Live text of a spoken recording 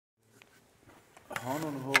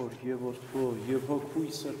Հանուն հոր և որդու և հոգու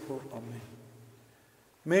սրբով ամեն։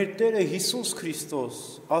 Մեր Տերը Հիսուս Քրիստոս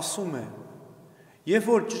ասում է, երբ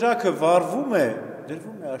որ ճրագը վառվում է,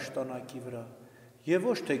 դրվում է աշտանակի վրա, եւ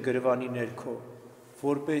ոչ թե գրվանի ներքո,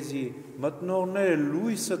 որպեսզի մտնողները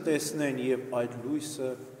լույսը տեսնեն եւ այդ լույսը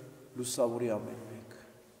լուսավորի ամեն մեկ։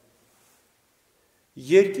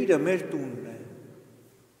 Երկիրը մեր տունն է,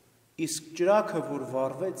 իսկ ճրագը, որ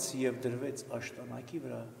վառվեց եւ դրվեց աշտանակի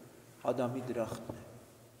վրա, Ադամի դրախտն է։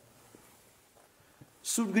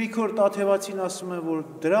 Սուրբ Գրիգոր Տաթևացին ասում է, որ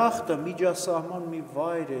դրախտը միջասահման մի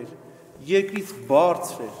վայր էր, երկրից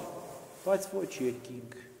բարձր էր, բայց ոչ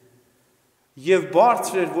երկինք։ Եվ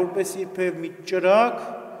բարձր էր, որպես իբրև մի ճրագ,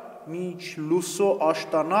 մինչ լուսո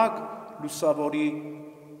աշտանակ լուսավորի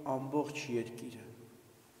ամբողջ երկիրը։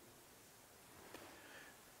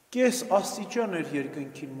 Կես աստիճան էր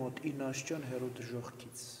երկնքին մոտ 9 աստիճան հեռու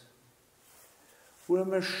դժոխքից։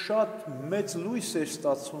 Ուրեմն շատ մեծ լույս էր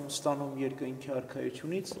ստանում երկնքի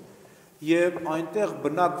արքայությունից եւ այնտեղ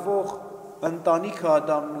բնակվող ընտանիքը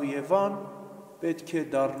Ադամն ու Եվան պետք է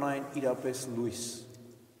դառնային իրապես լույս,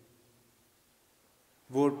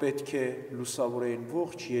 որ պետք է լուսավորեին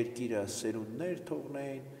ողջ երկիրը, սերունդներ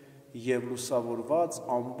թողնեին եւ լուսավորված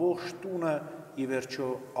ամբողջ տունը ի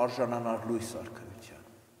վերջո արժանանար լույս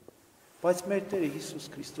արքայության։ Բայց մեր Տերը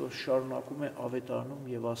Հիսուս Քրիստոս շարունակում է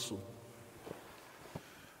ավետարանում եւ ասում.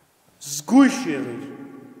 Զգույշ եղիր,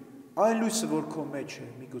 այն լույսը, որ քո մեջ է,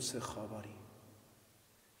 միգուցե խավարի,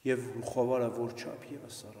 եւ խավարը որ չափ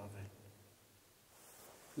եւս առավել։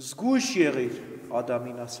 Զգույշ եղիր,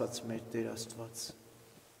 Ադամին ասաց մեր Տեր Աստված,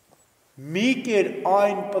 մի կեր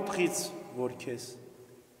այն պտղից, որ քեզ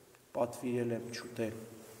պատվիրել եմ չուտել,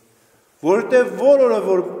 որովհետև որորը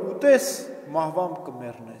որ ուտես, մահվամ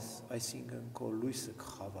կմեռնես, այսինքն քո լույսը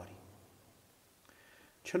կխավարի։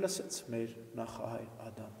 Չլսեց մեր նախահայր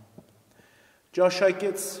Ադամը։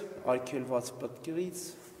 Ճաշակեց արգելված պտղից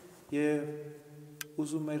եւ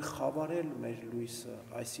ուզում էր խավարել մեր լույսը,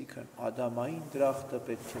 այսինքն Ադամային դրախտը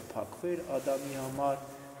պետք է փակվեր Ադամի համար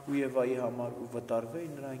ու Եվայի համար ու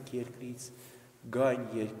վտարվեին նրանք երկրից գային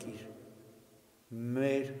երկիր,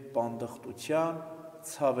 մեր պանդխտության,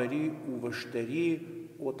 ցավերի ու վշտերի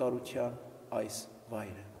օտարության այս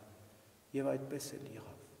վայրը։ Եվ այդպես էլ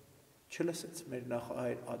եղավ։ Չլսեց մեր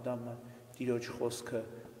նախահայր Ադամը Տիրոջ խոսքը,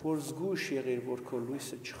 որ զգույշ եղիր, որ քո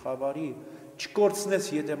լույսը չխավարի, չկորցնես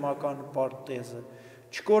եդեմական պարտեզը,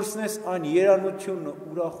 չկորցնես այն երանությունը,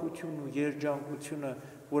 ուրախությունը ու երջանկությունը,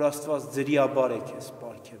 որ Աստված ձրիաբար է քեզ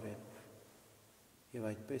պարգևել։ Եվ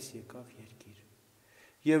այդպես եկավ երկիր։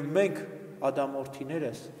 Եվ մենք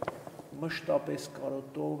ադամորդիներս մշտապես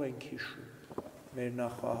կարոտով ենք հիշում մեր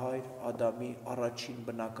նախահայր Ադամի առաջին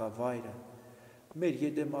բնակավայրը, մեր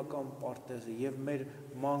եդեմական պարտեզը եւ մեր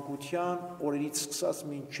մանկության օրերից սկսած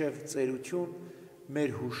մինչև ծերություն,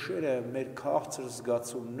 մեր հուշերը, մեր քաղցր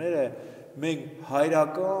զգացումները, մենք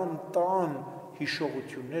հայրական տան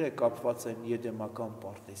հիշողությունները կապված են եդեմական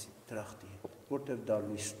պարտեզի դրախտի հետ, որտեղ դա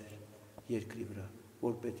լույսն էր երկրի վրա,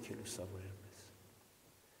 որ պետք է լուսավորեր մեզ։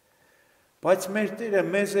 Բայց մեր Տերը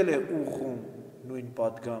մեզ էլ է ուղղում նույն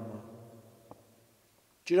պատգամը։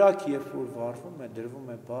 Ճրագ երբ որ վառվում է, դրվում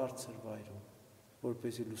է բարձր վայրում,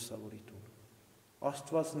 որպեսզի լուսավորի տունը։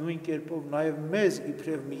 Աստված նույն կերպով նաև մեզ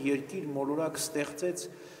իբրև մի երկիր մոլորակ ստեղծեց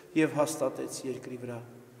եւ հաստատեց երկրի վրա։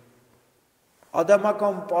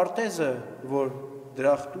 Ադամական պարտեզը, որ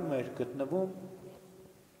դրախտում էր գտնվում,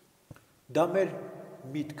 դա մեր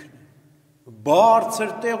միտքն է։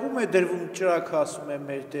 Բարձր տեղում է դրվում ճրագը, ասում է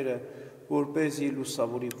մեր Տերը, որպեսզի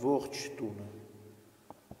լուսավորի ողջ տունը։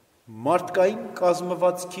 Մարդկային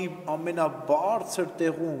կազմվածքի ամենաբարձր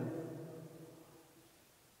տեղում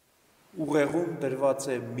ուղեղում դրված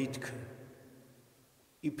է միտքը,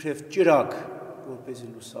 իբրև ճրագ, որպեսզի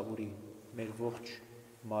լուսավորի մեր ողջ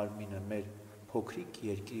մարմինը, մեր փոքրիկ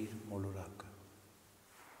երկիր մոլորակը։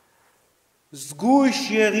 Զգույշ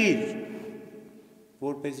եղիր,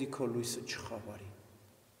 որպեսզի քո լույսը չխավարի։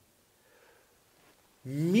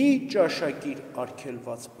 Մի ճաշակիր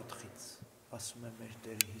արգելված պտղից, ասում է մեր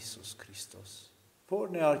Տեր Հիսուս Քրիստոս։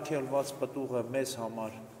 Որն է արգելված պտուղը մեզ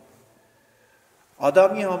համար։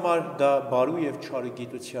 Ադամի համար դա բարու եւ չարը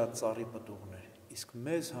գիտության ծառի պտուղն էր, իսկ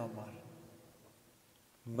մեզ համար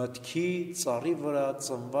մտքի ծառի վրա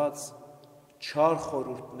ծնված չար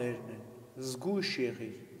խորհուրդներն են։ Զգույշ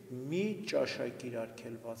եղիր, մի ճաշակիր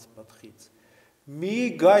արգելված պտղից, մի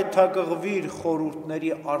գայթակղվիր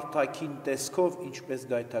խորհուրդների արտաքին տեսքով, ինչպես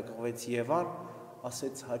գայթակղվեց Եվան,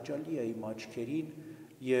 ասեց հաճալի է իմ աչքերին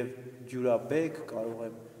եւ դյուրաբեկ կարող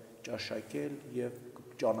եմ ճաշակել եւ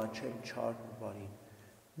ճանաչել չարն ու բարին։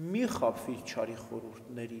 Մի խաբվիր չարի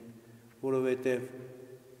խորհուրդներին, որովհետև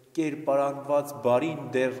կերպարանված բարին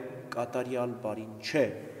դեռ կատարյալ բարին չէ։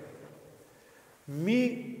 Մի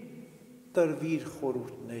տրվիր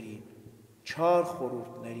խորհուրդներին, չար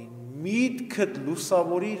խորհուրդներին, միտքդ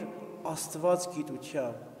լուսավորիր Աստված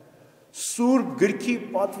գիտությամբ, Սուրբ գրքի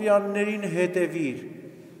պատվիրաններին հետևիր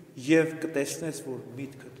եւ կտեսնես, որ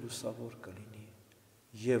միտքդ լուսավոր կլինի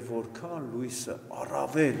եւ որքան լույսը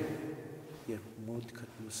առավել, երբ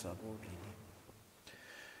միտքդ լուսավոր լինի։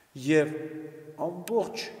 Եվ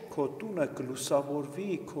ամբողջ քո տունը կլուսավորվի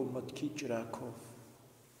քո մտքի ճրակով։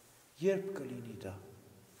 Երբ կլինի դա,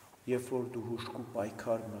 երբ որ դու հուժկու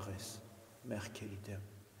պայքար մղես մեղքերի դեմ,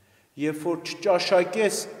 երբ որ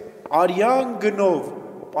չճաշակես արյան գնով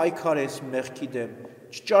պայքարես մեղքի դեմ,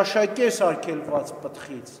 չճաշակես արգելված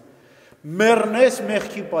պտխից, մեռնես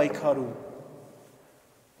մեղքի պայքարում,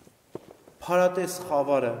 փարատես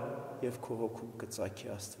խավարը եւ քո հոգում կծագի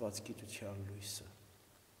Աստված գիտության լույսը։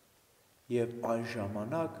 Եվ այն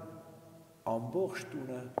ժամանակ ամբողջ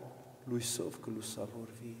տունը լույսով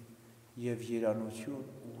կլուսավորվի եւ երանություն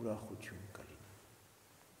ու ուրախություն կլինի։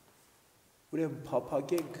 Ուրեմն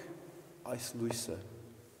փափագենք այս լույսը,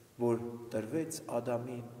 որ տրվեց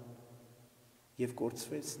Ադամին եւ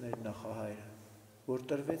կորցվեց ներ նախահայրը, որ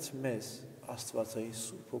տրվեց մեզ Աստվածային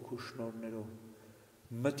Սուրբ Հոգու շնորհներով,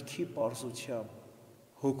 մտքի պարզությամբ,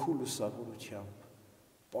 հոգու լուսավորությամբ,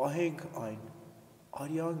 պահենք այն,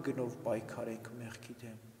 արյան գնով պայքարենք մեղքի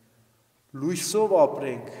դեմ, լույսով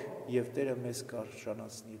ապրենք եւ Տերը մեզ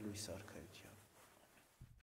կարժանացնի լույս արքայ։